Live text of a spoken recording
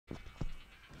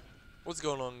What's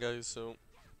going on, guys? So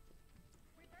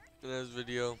in this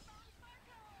video I'm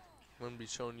going to be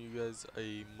showing you guys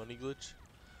a money glitch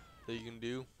that you can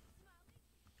do.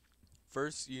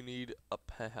 First, you need a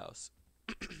penthouse.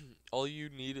 All you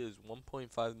need is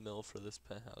 1.5 mil for this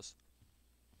penthouse.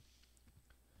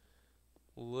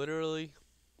 Literally,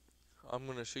 I'm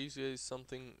going to show you guys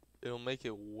something. It'll make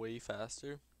it way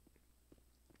faster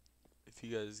if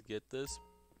you guys get this.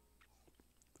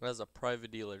 As a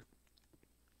private dealer,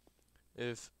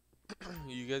 if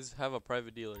you guys have a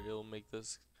private dealer, it'll make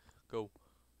this go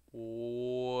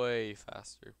way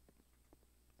faster.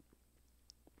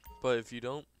 But if you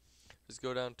don't, just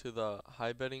go down to the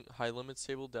high limits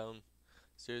table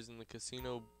downstairs in the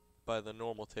casino by the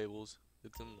normal tables.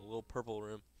 It's in the little purple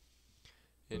room,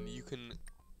 and you can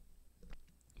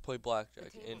play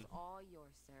blackjack. And all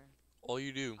yours, sir. all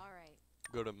you do, All right.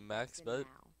 go to max Good bet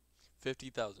now.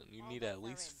 50,000. You All need bets at are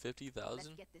least in. 50,000, Let's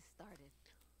get this started.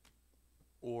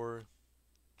 or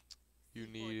you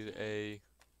need a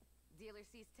Dealer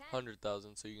sees 10.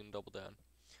 100,000 so you can double down.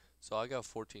 So I got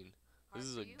 14. This Hard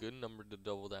is for a you? good number to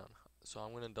double down. So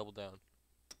I'm gonna double down.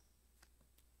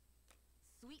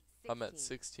 Sweet 16. I'm at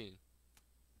 16.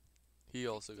 He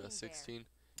also 16 got there. 16,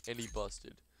 and he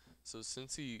busted. So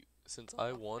since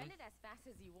I won, Spend it as fast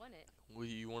as you want it. what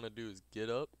you want to do is get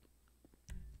up,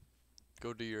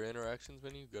 go to your interactions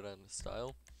menu, go down to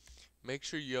style, make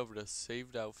sure you have a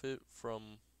saved outfit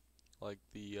from like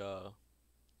the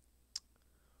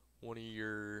one of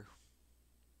your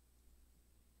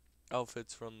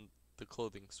outfits from the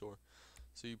clothing store.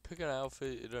 So you pick an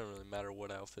outfit, it doesn't really matter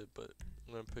what outfit, but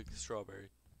I'm gonna pick strawberry.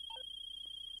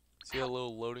 See that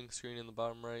little loading screen in the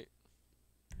bottom right?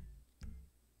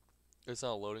 It's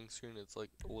not a loading screen, it's like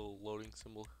a little loading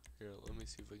symbol. Here, let me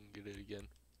see if I can get it again.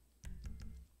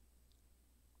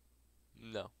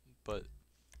 No, but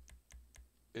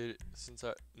since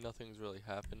nothing's really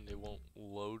happened, it won't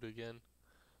load again.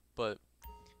 But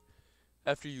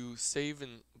after you save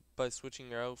and by switching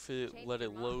your outfit, Change let your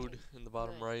it load mind. in the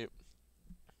bottom Good. right.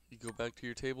 You go back to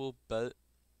your table, bet,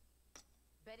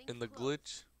 Betting's and the close.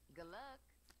 glitch, Good luck.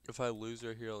 if I lose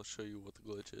right here, I'll show you what the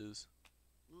glitch is.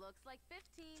 Looks like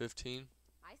 15. 15,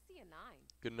 I see a 9.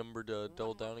 good number to One double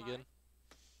more down card. again.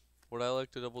 What I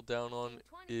like to double down on 15,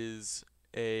 20. is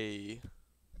a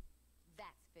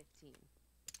That's 15.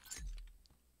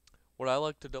 what I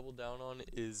like to double down on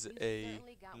is You a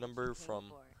certainly got what you number came from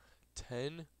for.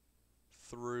 10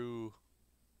 through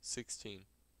 16.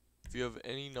 If you have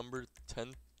any number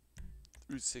 10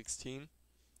 through 16,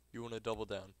 you want to double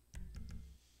down.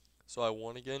 So I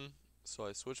won again, so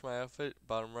I switch my outfit,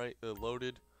 bottom right,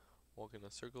 loaded, walk in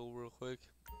a circle real quick,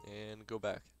 and go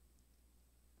back.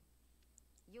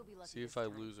 You'll be lucky See if this I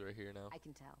time. lose right here now. I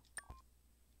can tell.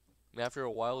 And after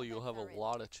a while, All you'll bets have are a in.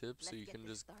 lot of chips, so Let's you get can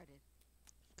this just started.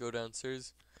 go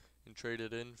downstairs and trade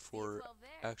it in See for 12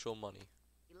 there. actual money.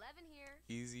 11 here.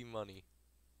 Easy money.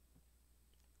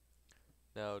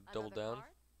 Now double Another down. card.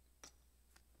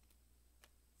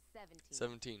 17.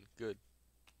 17, good.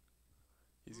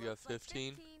 He's got Looks like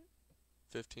 15,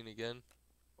 15 again,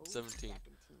 Oh, 17.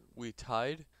 We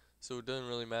tied, so it doesn't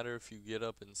really matter if you get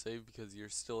up and save because you're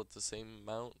still at the same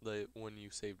amount that when you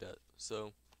saved at.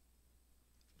 So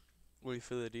wait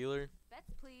for the dealer,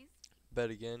 Bets, please. bet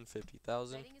again,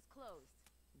 50,000, Betting is closed.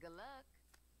 Good luck.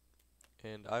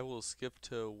 and I will skip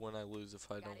to when I lose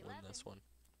if I Got don't win 11. this one.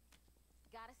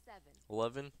 Got a 7.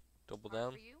 11, double Hard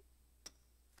down, for you?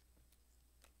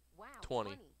 Wow,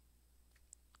 20.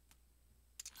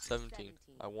 17.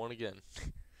 I won again.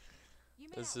 You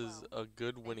made This out is well. a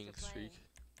good Thanks winning for playing. streak.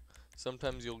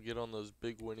 Sometimes you'll get on those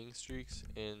big winning streaks,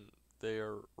 and they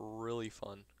are really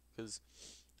fun. Because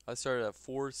I started at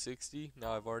 460,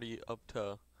 now I've already up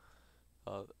to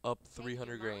up Change your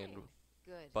 300 grand mind.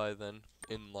 Good. by then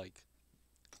in like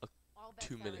All bets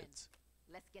 2 are in. minutes.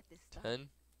 Let's get this started. 10,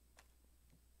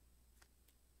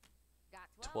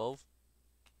 Got 12,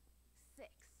 6.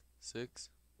 6,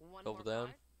 One double more down,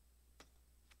 card.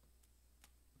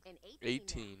 And 18.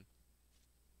 18, now.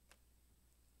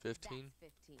 15,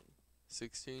 That's 15.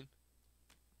 16.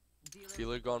 Dealer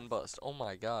Dealer with gone plus. bust. Oh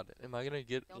my god, am I gonna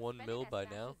get Don't 1 spend mil it as by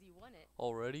fast now? as you want it.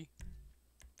 Already?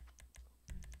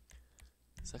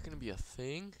 Is that gonna be a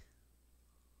thing?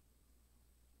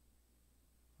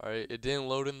 Alright, it didn't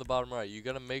load in the bottom right. You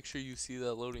gotta make sure you see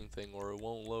that loading thing or it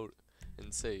won't load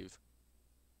and save.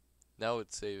 Now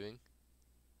it's saving.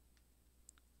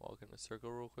 Walk in a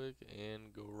circle real quick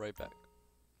and go right back.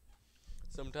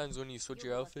 Sometimes when you switch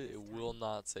You'll your be lucky outfit, this it time. will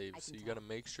not save. I So can you tell. gotta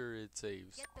make sure it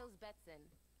saves. Get those bets in.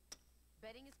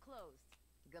 Betting is closed.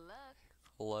 Good luck.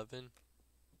 11.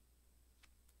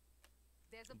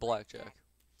 There's a Blackjack.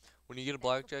 When you get a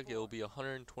blackjack, it will be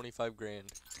 125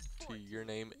 grand to your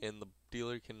name, and the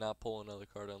dealer cannot pull another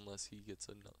card unless he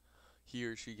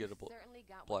or she get a Certainly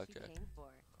got what you blackjack. came for.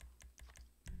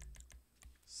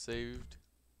 Saved.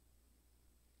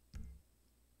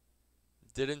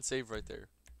 Didn't save right there.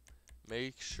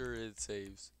 Make sure it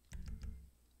saves,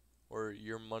 or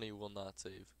your money will not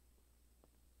save.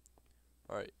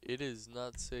 Alright, it is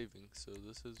not saving, so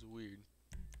this is weird.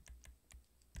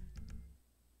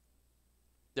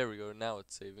 There we go, now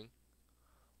it's saving.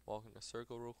 Walk in a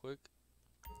circle real quick.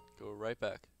 Go right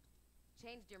back.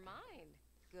 Changed your mind.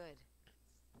 Good.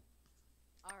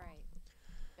 Alright.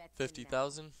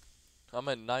 50,000. I'm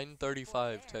at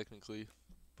 935 technically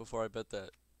before I bet that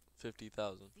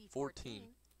 50,000. 14.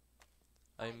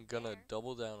 I'm gonna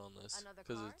double down on this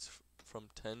because it's from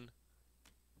 10.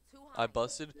 I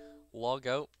busted. Log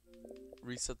out,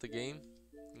 reset the game,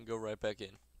 and go right back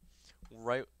in.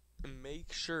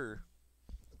 Make sure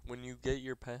when you get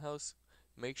your penthouse,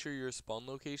 make sure your spawn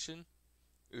location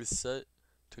is set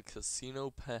to casino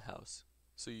penthouse,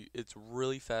 so it's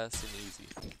really fast and easy.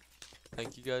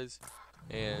 Thank you guys,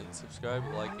 and subscribe,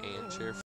 like, and share.